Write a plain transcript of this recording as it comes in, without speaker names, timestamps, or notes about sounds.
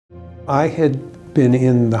I had been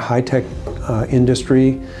in the high-tech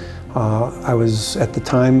industry. At the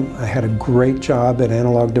time, I had a great job at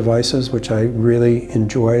Analog Devices, which I really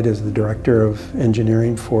enjoyed as the director of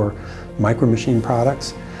engineering for micro machine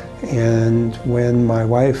products. And when my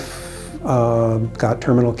wife got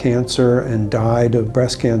terminal cancer and died of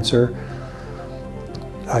breast cancer,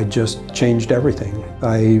 I just changed everything.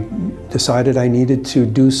 I decided I needed to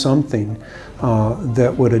do something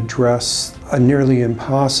that would address a nearly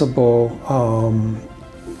impossible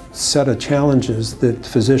set of challenges that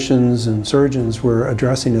physicians and surgeons were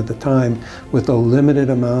addressing at the time with a limited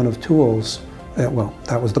amount of tools. Well,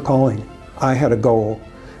 that was the calling. I had a goal,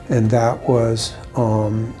 and that was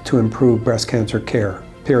to improve breast cancer care,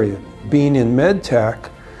 period. Being in Medtech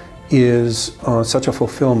is such a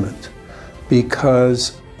fulfillment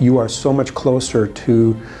because you are so much closer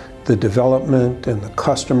to the development and the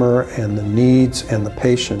customer and the needs and the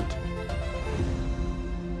patient.